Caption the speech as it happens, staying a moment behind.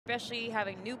especially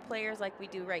having new players like we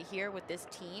do right here with this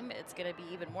team, it's going to be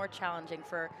even more challenging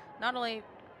for not only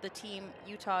the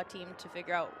Utah team to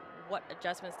figure out what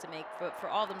adjustments to make, but for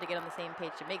all of them to get on the same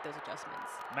page to make those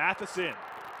adjustments. Matheson,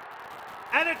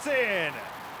 and it's in.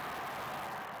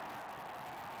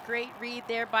 Great read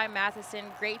there by Matheson.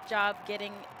 Great job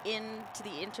getting into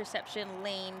the interception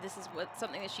lane. This is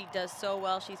something that she does so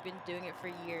well. She's been doing it for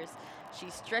years. She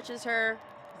stretches her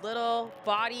little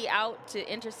body out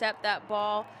to intercept that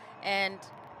ball and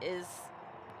is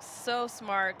so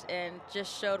smart and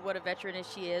just showed what a veteran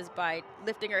she is by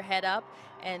lifting her head up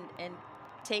and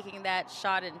taking that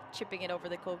shot and chipping it over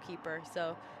the goalkeeper.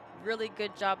 So really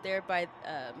good job there by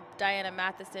Diana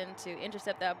Matheson to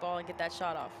intercept that ball and get that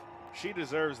shot off. She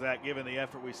deserves that given the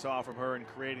effort we saw from her in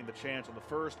creating the chance on the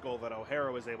first goal that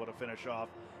O'Hara was able to finish off.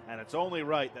 And it's only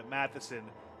right that Matheson,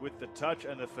 with the touch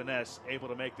and the finesse, able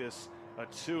to make this a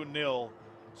 2-0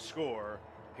 score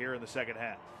here in the second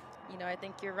half. You know, I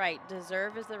think you're right.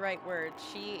 Deserve is the right word.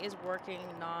 She is working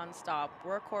nonstop.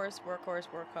 Workhorse, workhorse,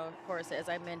 workhorse, as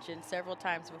I mentioned several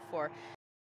times before.